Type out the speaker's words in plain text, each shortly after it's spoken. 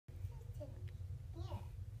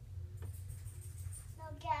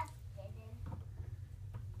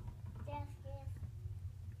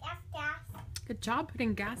Good job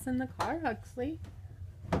putting gas in the car, Huxley.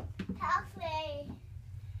 Huxley,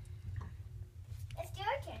 it's your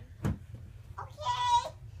turn.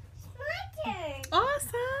 Okay, it's my turn.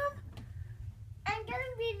 Awesome. I'm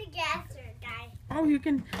gonna be the gasser guy. Oh, you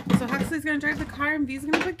can. So Huxley's gonna drive the car and V's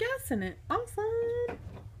gonna put gas in it. Awesome.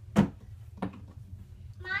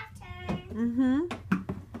 My turn. Mm-hmm.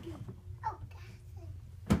 Oh,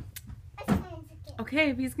 gasser. It's time to get.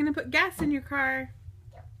 Okay, V's gonna put gas in your car.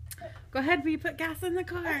 Go ahead, V, put gas in the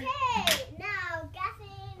car. Okay, now gas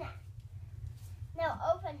in. Now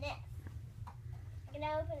open it. I'm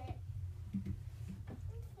gonna open it.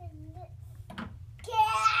 Open it.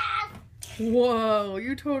 Gas! Whoa,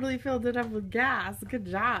 you totally filled it up with gas. Good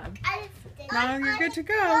job. Now you're good to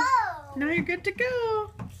go. Now you're good to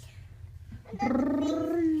go.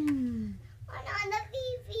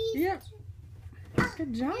 Yep.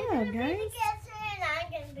 Good job, guys.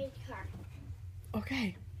 I'm gonna be the car.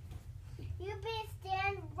 Okay. You be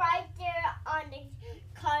stand right there on the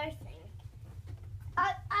car thing.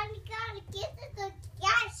 I'm gonna get the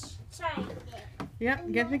gas sign there.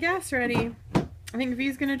 Yep, get the gas ready. I think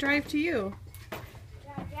V's gonna drive to you.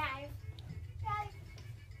 Drive.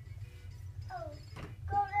 Oh,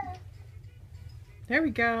 go to. There we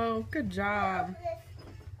go. Good job.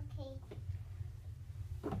 Okay.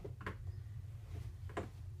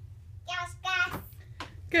 Gas.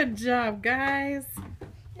 Good job, guys.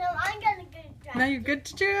 No, I'm gonna go drive. Now you're good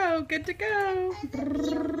to go. Good to go. My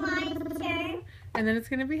turn. And then it's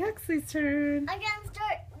gonna be Huxley's turn. I'm gonna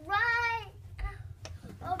start right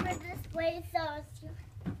over this way, so it's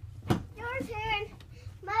your turn.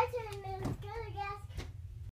 My turn is